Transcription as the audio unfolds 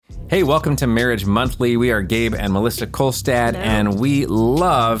Hey, welcome to Marriage Monthly. We are Gabe and Melissa Kolstad, and we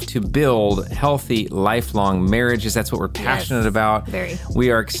love to build healthy, lifelong marriages. That's what we're passionate about. Very.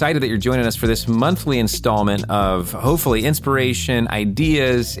 We are excited that you're joining us for this monthly installment of hopefully inspiration,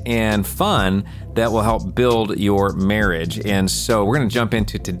 ideas, and fun that will help build your marriage. And so we're going to jump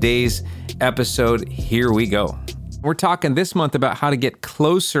into today's episode. Here we go. We're talking this month about how to get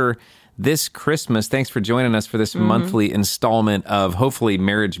closer this Christmas. Thanks for joining us for this monthly installment of hopefully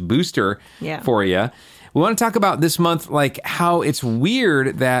Marriage Booster for you. We want to talk about this month, like how it's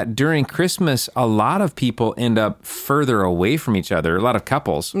weird that during Christmas, a lot of people end up further away from each other. A lot of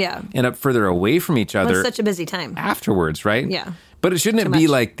couples end up further away from each other. It's such a busy time. Afterwards, right? Yeah. But shouldn't it be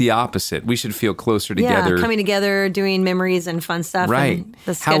like the opposite? We should feel closer together. Yeah, coming together, doing memories and fun stuff. Right. And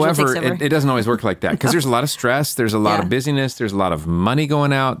the schedule However, takes over. it doesn't always work like that because there's a lot of stress. There's a lot of busyness. There's a lot of money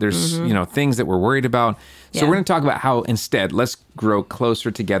going out. There's, things that we're worried about. So we're going to talk about how instead, let's grow closer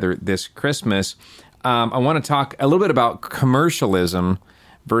together this Christmas. I want to talk a little bit about commercialism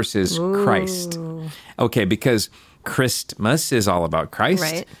versus Christ. Okay, because Christmas is all about Christ,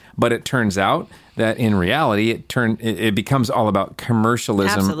 Right. but it turns out that in reality, it becomes all about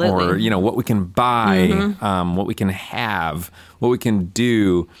commercialism. Absolutely. Or, what we can buy, what we can have, what we can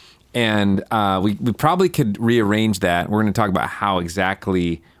do. And we probably could rearrange that. We're going to talk about how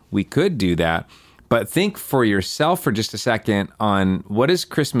exactly we could do that. But think for yourself for just a second on what is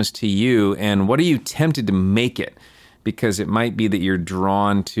Christmas to you and what are you tempted to make it? Because it might be that you're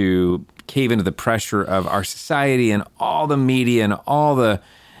drawn to cave into the pressure of our society and all the media and all the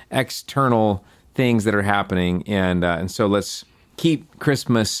external things that are happening. And so let's keep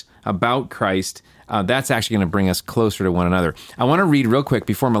Christmas about Christ. That's actually going to bring us closer to one another. I want to read real quick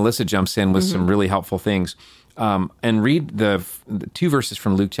before Melissa jumps in with some really helpful things. And read the two verses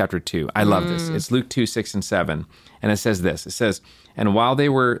from Luke chapter 2. I love this. It's Luke 2, 6 and 7. And it says this. It says, "And while they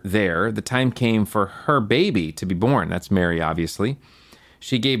were there, the time came for her baby to be born." That's Mary, obviously.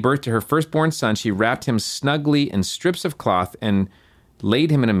 "She gave birth to her firstborn son. She wrapped him snugly in strips of cloth and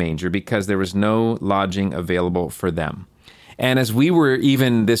laid him in a manger because there was no lodging available for them." And as we were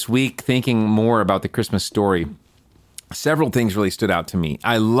even this week thinking more about the Christmas story, several things really stood out to me.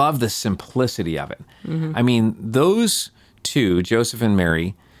 I love the simplicity of it. I mean, those two, Joseph and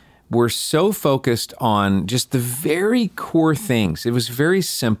Mary, were so focused on just the very core things. It was very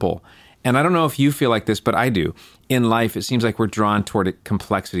simple. And I don't know if you feel like this, but I do. In life, it seems like we're drawn toward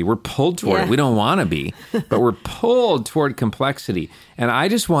complexity. We're pulled toward it. We don't want to be, but we're pulled toward complexity. And I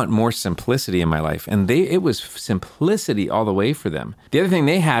just want more simplicity in my life. And it was simplicity all the way for them. The other thing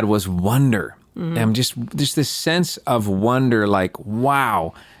they had was wonder. And just this sense of wonder, like,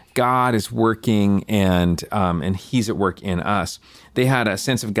 wow, God is working and He's at work in us. They had a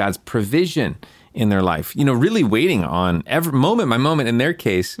sense of God's provision in their life, really waiting on every moment by moment. In their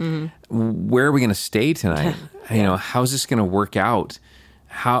case, where are we going to stay tonight? How's this going to work out?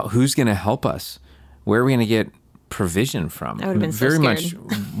 Who's going to help us? Where are we going to get provision from? I would have been very so much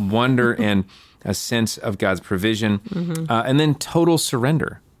wonder and a sense of God's provision, and then total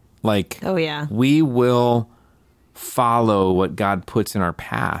surrender. Like, we will follow what God puts in our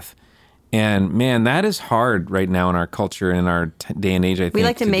path. And man, that is hard right now in our culture and in our day and age, I think. We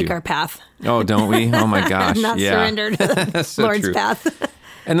like to make our path. Oh, don't we? Oh my gosh. Not surrender to the so Lord's true. path.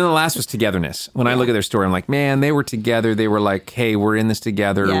 And then the last was togetherness. When I look at their story, I'm like, man, they were together. They were like, hey, we're in this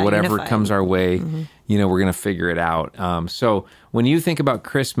together. Whatever unified. comes our way, we're going to figure it out. So when you think about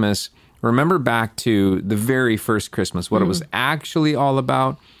Christmas, remember back to the very first Christmas, what it was actually all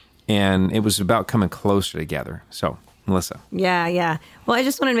about. And it was about coming closer together. So, Melissa. Yeah. Well, I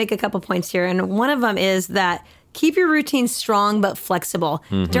just want to make a couple points here. And one of them is that keep your routine strong but flexible.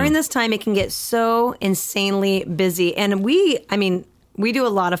 During this time, it can get so insanely busy. And we do a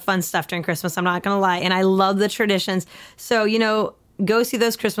lot of fun stuff during Christmas, I'm not going to lie. And I love the traditions. So, go see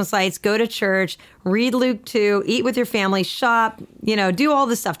those Christmas lights, go to church, read Luke 2, eat with your family, shop, do all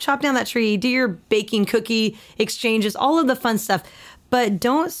this stuff. Chop down that tree, do your baking cookie exchanges, all of the fun stuff. But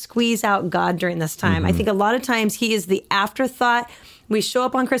don't squeeze out God during this time. I think a lot of times He is the afterthought. We show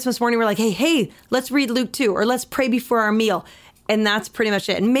up on Christmas morning, we're like, hey, let's read Luke 2, or let's pray before our meal. And that's pretty much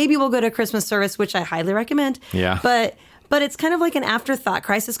it. And maybe we'll go to a Christmas service, which I highly recommend. Yeah. But it's kind of like an afterthought.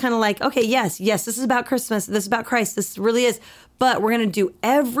 Christ is kind of like, okay, yes, this is about Christmas. This is about Christ. This really is. But we're going to do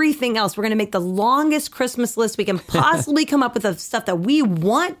everything else. We're going to make the longest Christmas list we can possibly come up with of stuff that we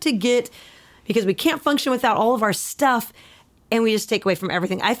want to get because we can't function without all of our stuff. And we just take away from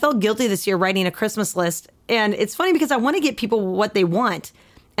everything. I felt guilty this year writing a Christmas list. And it's funny because I want to get people what they want.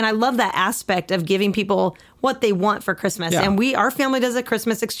 And I love that aspect of giving people what they want for Christmas. Yeah. And our family does a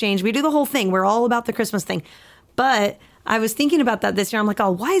Christmas exchange. We do the whole thing. We're all about the Christmas thing. But I was thinking about that this year. I'm like,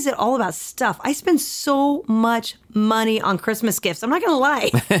 oh, why is it all about stuff? I spend so much money on Christmas gifts. I'm not going to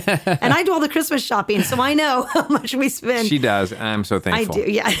lie. And I do all the Christmas shopping, so I know how much we spend. She does. I'm so thankful. I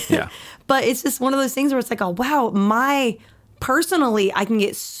do, yeah. Yeah. But it's just one of those things where it's like, oh, wow, personally, I can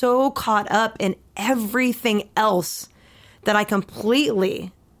get so caught up in everything else that I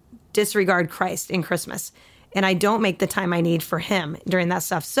completely disregard Christ in Christmas. And I don't make the time I need for him during that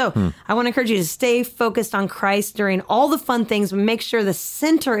stuff. So I want to encourage you to stay focused on Christ during all the fun things. Make sure the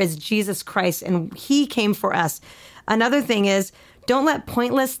center is Jesus Christ and he came for us. Another thing is don't let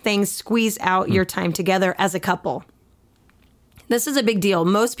pointless things squeeze out your time together as a couple. This is a big deal.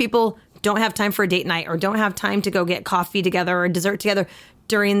 Most people don't have time for a date night or don't have time to go get coffee together or dessert together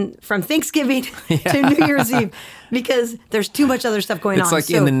from Thanksgiving to New Year's Eve because there's too much other stuff going on. It's like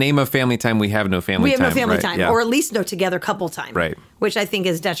in the name of family time, we have no family time. We have no family right? time, Yeah. or at least no together couple time, Right. Which I think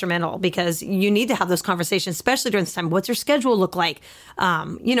is detrimental because you need to have those conversations, especially during this time. What's your schedule look like?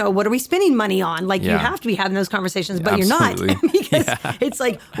 What are we spending money on? Like you have to be having those conversations, but Absolutely. you're not because it's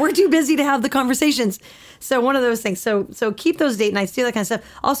like we're too busy to have the conversations. So one of those things. So keep those date nights, do that kind of stuff.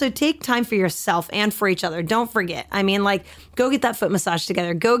 Also take time for yourself and for each other. Don't forget. I mean, like go get that foot massage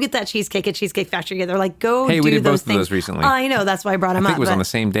together. Go get that cheesecake at Cheesecake Factory together. Like go Hey, do we did those both things. of those recently. I know. That's why I brought them up. I think it was on the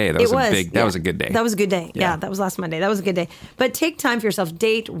same day. That was that was a good day. That was a good day. Yeah, that was last Monday. That was a good day. But take time for yourself.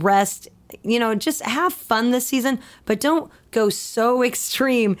 Date, rest, just have fun this season, but don't go so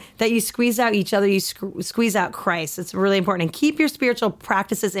extreme that you squeeze out each other, you squeeze out Christ. It's really important. And keep your spiritual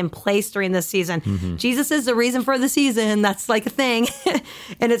practices in place during this season. Mm-hmm. Jesus is the reason for the season. That's like a thing.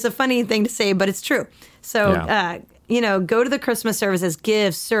 And it's a funny thing to say, but it's true. So, go to the Christmas services,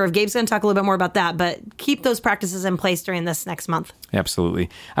 give, serve. Gabe's going to talk a little bit more about that, but keep those practices in place during this next month. Absolutely.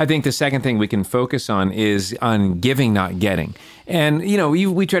 I think the second thing we can focus on is on giving, not getting. And,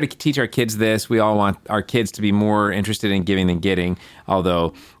 we try to teach our kids this. We all want our kids to be more interested in giving than getting,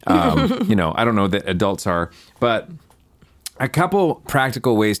 although, I don't know that adults are. But a couple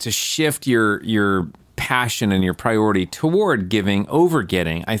practical ways to shift your passion and your priority toward giving over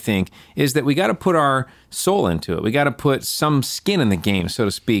getting, I think, is that we got to put our soul into it. We got to put some skin in the game, so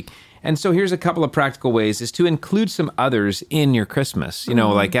to speak. And so here's a couple of practical ways is to include some others in your Christmas.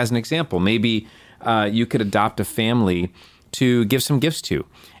 Like as an example, maybe you could adopt a family to give some gifts to.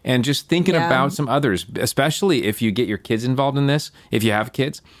 And just thinking about some others, especially if you get your kids involved in this, if you have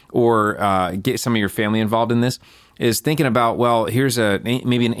kids, or get some of your family involved in this, is thinking about, well, here's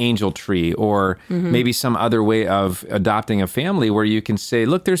maybe an angel tree or maybe some other way of adopting a family where you can say,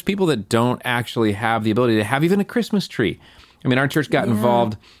 look, there's people that don't actually have the ability to have even a Christmas tree. I mean, our church got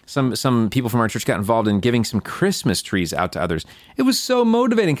involved, some people from our church got involved in giving some Christmas trees out to others. It was so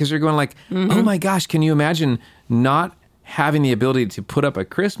motivating because they're going like, oh my gosh, can you imagine not having the ability to put up a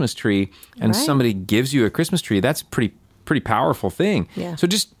Christmas tree and somebody gives you a Christmas tree? That's pretty powerful thing. Yeah. So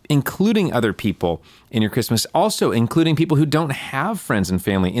just including other people in your Christmas, also including people who don't have friends and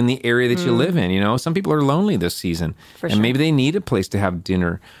family in the area that you live in. Some people are lonely this season and maybe they need a place to have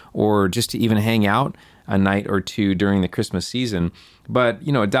dinner or just to even hang out a night or two during the Christmas season. But,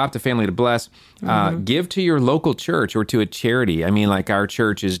 adopt a family to bless. Give to your local church or to a charity. I mean, like our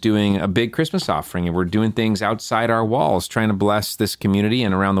church is doing a big Christmas offering and we're doing things outside our walls, trying to bless this community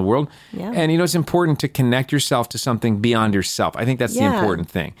and around the world. Yeah. And, it's important to connect yourself to something beyond yourself. I think that's the important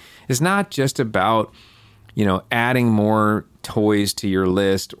thing. It's not just about, adding more toys to your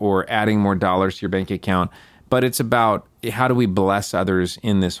list or adding more dollars to your bank account, but it's about how do we bless others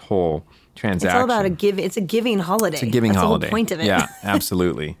in this whole transaction. It's all about it's a giving holiday. It's a giving holiday. That's the whole point of it. Yeah,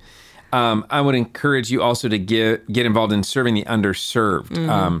 absolutely. I would encourage you also to get involved in serving the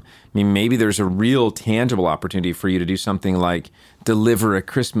underserved. Maybe there's a real tangible opportunity for you to do something like deliver a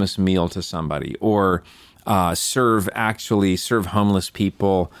Christmas meal to somebody or serve homeless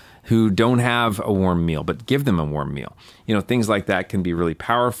people who don't have a warm meal, but give them a warm meal. Things like that can be really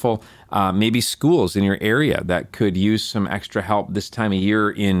powerful. Maybe schools in your area that could use some extra help this time of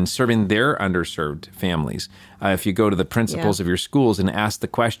year in serving their underserved families. If you go to the principals of your schools and ask the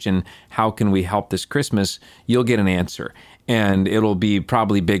question, how can we help this Christmas? You'll get an answer. And it'll be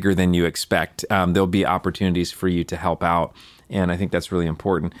probably bigger than you expect. There'll be opportunities for you to help out. And I think that's really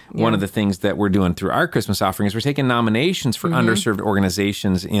important. Yeah. One of the things that we're doing through our Christmas offering is we're taking nominations for underserved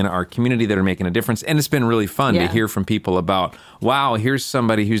organizations in our community that are making a difference. And it's been really fun to hear from people about, wow, here's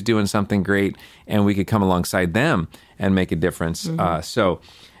somebody who's doing something great, and we could come alongside them and make a difference.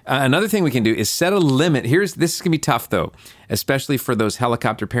 Another thing we can do is set a limit. This is going to be tough, though, especially for those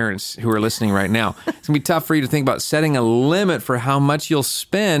helicopter parents who are listening right now. It's going to be tough for you to think about setting a limit for how much you'll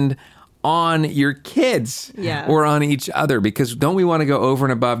spend on your kids or on each other, because don't we want to go over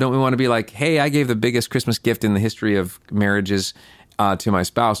and above? Don't we want to be like, hey, I gave the biggest Christmas gift in the history of marriages to my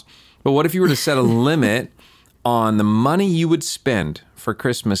spouse. But what if you were to set a limit on the money you would spend for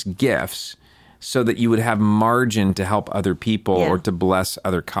Christmas gifts so that you would have margin to help other people or to bless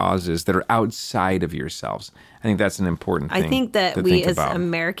other causes that are outside of yourselves? I think that's an important thing. I think that we as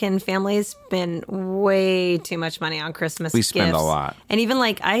American families spend way too much money on Christmas We spend gifts. a lot. And even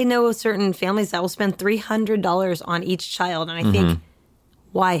like I know certain families that will spend $300 on each child. And I think,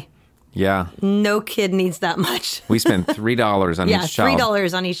 why? Yeah. No kid needs that much. We spend $3 on each child.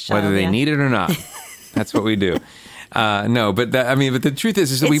 $3 on each child. Whether they need it or not. That's what we do. No, but but the truth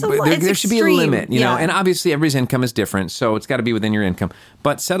is that there should be a limit, you know, and obviously everybody's income is different, so it's got to be within your income.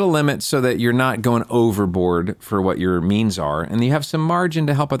 But set a limit so that you're not going overboard for what your means are, and you have some margin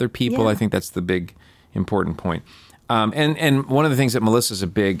to help other people. I think that's the big important point. And one of the things that Melissa's a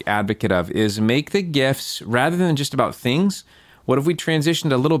big advocate of is make the gifts, rather than just about things, what if we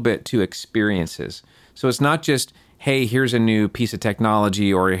transitioned a little bit to experiences? So it's not just, hey, here's a new piece of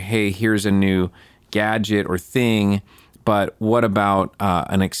technology, or hey, here's a new gadget or thing, but what about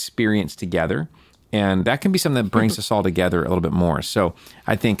an experience together? And that can be something that brings us all together a little bit more. So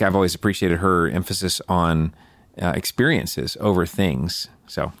I think I've always appreciated her emphasis on experiences over things.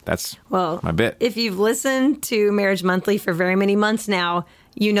 So that's my bit. If you've listened to Marriage Monthly for very many months now,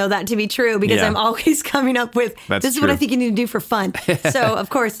 you know that to be true, because I'm always coming up with, this is what I think you need to do for fun. So, of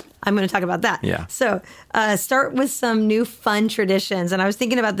course, I'm going to talk about that. Yeah. So start with some new fun traditions. And I was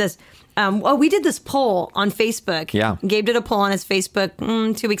thinking about this. We did this poll on Facebook. Yeah. Gabe did a poll on his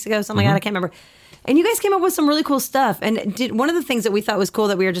Facebook 2 weeks ago, something like that. I can't remember. And you guys came up with some really cool stuff. And one of the things that we thought was cool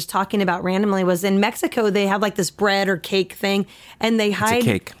that we were just talking about randomly was in Mexico, they have like this bread or cake thing, and they hide it's a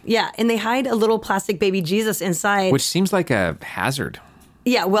cake. Yeah, and they hide a little plastic baby Jesus inside. Which seems like a hazard.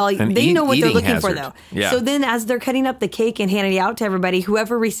 Yeah, well, they know what they're looking for, though. Yeah. So then as they're cutting up the cake and handing it out to everybody,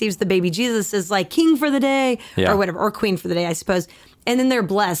 whoever receives the baby Jesus is like king for the day or whatever, or queen for the day, I suppose. And then they're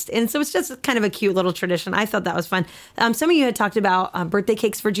blessed. And so it's just kind of a cute little tradition. I thought that was fun. Some of you had talked about birthday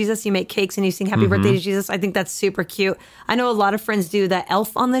cakes for Jesus. You make cakes and you sing happy birthday to Jesus. I think that's super cute. I know a lot of friends do the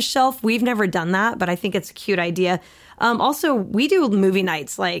elf on the shelf. We've never done that, but I think it's a cute idea. Also, we do movie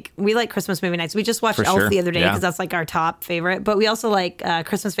nights. Like, we like Christmas movie nights. We just watched Elf the other day because that's like our top favorite. But we also like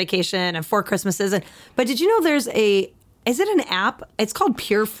Christmas Vacation and Four Christmases. But did you know there's is it an app? It's called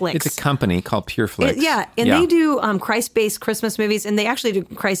PureFlix. It's a company called PureFlix. They do Christ-based Christmas movies, and they actually do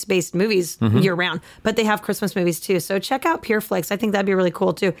Christ-based movies year-round. But they have Christmas movies, too. So check out PureFlix. I think that'd be really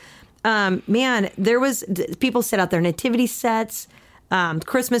cool, too. People set out their nativity sets.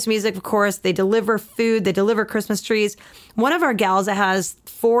 Christmas music, of course. They deliver food. They deliver Christmas trees. One of our gals that has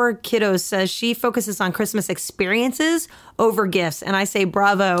 4 kiddos says she focuses on Christmas experiences over gifts. And I say,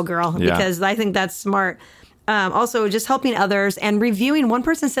 bravo, girl, because I think that's smart. Also, just helping others and reviewing. One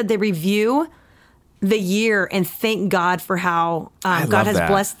person said they review the year and thank God for how God has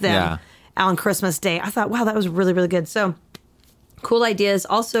blessed them on Christmas Day. I thought, wow, that was really, really good. So cool ideas.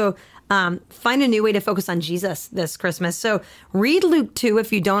 Also, find a new way to focus on Jesus this Christmas. So read Luke 2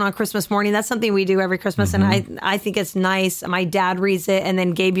 if you don't on Christmas morning. That's something we do every Christmas, and I think it's nice. My dad reads it, and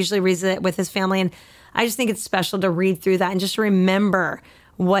then Gabe usually reads it with his family, and I just think it's special to read through that and just remember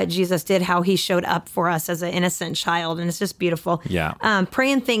what Jesus did, how he showed up for us as an innocent child, and it's just beautiful. Yeah.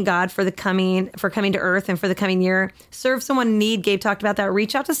 Pray and thank God for coming to earth and for the coming year. Serve someone in need. Gabe talked about that.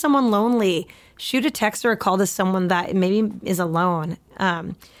 Reach out to someone lonely. Shoot a text or a call to someone that maybe is alone.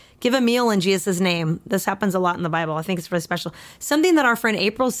 Give a meal in Jesus' name. This happens a lot in the Bible. I think it's really special. Something that our friend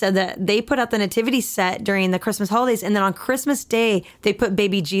April said, that they put out the nativity set during the Christmas holidays, and then on Christmas Day, they put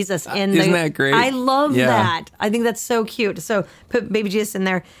baby Jesus in. Isn't that great? I love that. I think that's so cute. So put baby Jesus in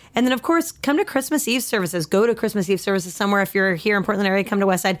there. And then, of course, come to Christmas Eve services. Go to Christmas Eve services somewhere. If you're here in Portland area, come to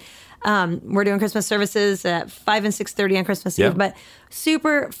Westside. We're doing Christmas services at 5 and 6:30 on Christmas Eve. But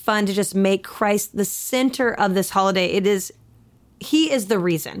super fun to just make Christ the center of this holiday. He is the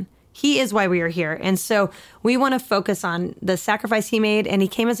reason. He is why we are here. And so we want to focus on the sacrifice he made, and he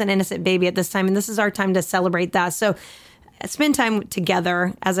came as an innocent baby at this time, and this is our time to celebrate that. So spend time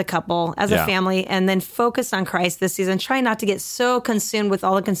together as a couple, as a family, and then focus on Christ this season. Try not to get so consumed with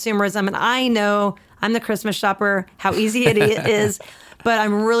all the consumerism. And I know I'm the Christmas shopper, how easy it is. But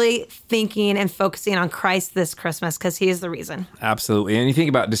I'm really thinking and focusing on Christ this Christmas because he is the reason. Absolutely. And you think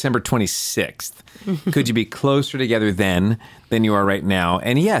about December 26th. Could you be closer together then than you are right now?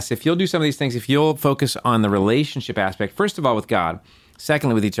 And yes, if you'll do some of these things, if you'll focus on the relationship aspect, first of all with God,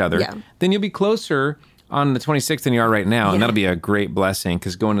 secondly with each other, then you'll be closer on the 26th than you are right now. Yeah. And that'll be a great blessing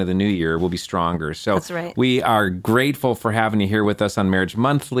because going into the new year, we'll be stronger. So That's right. We are grateful for having you here with us on Marriage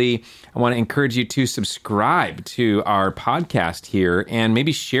Monthly. I want to encourage you to subscribe to our podcast here and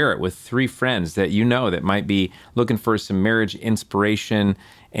maybe share it with 3 friends that you know that might be looking for some marriage inspiration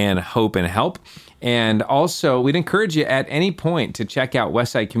and hope and help. And also, we'd encourage you at any point to check out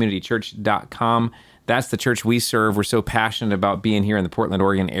westsidecommunitychurch.com. That's the church we serve. We're so passionate about being here in the Portland,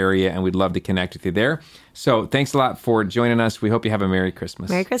 Oregon area, and we'd love to connect with you there. So thanks a lot for joining us. We hope you have a Merry Christmas.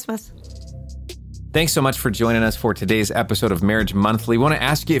 Merry Christmas. Thanks so much for joining us for today's episode of Marriage Monthly. We want to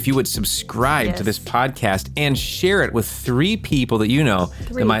ask you if you would subscribe to this podcast and share it with 3 people that you know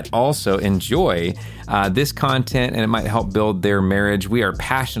that might also enjoy this content, and it might help build their marriage. We are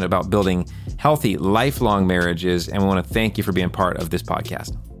passionate about building healthy, lifelong marriages, and we want to thank you for being part of this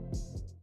podcast.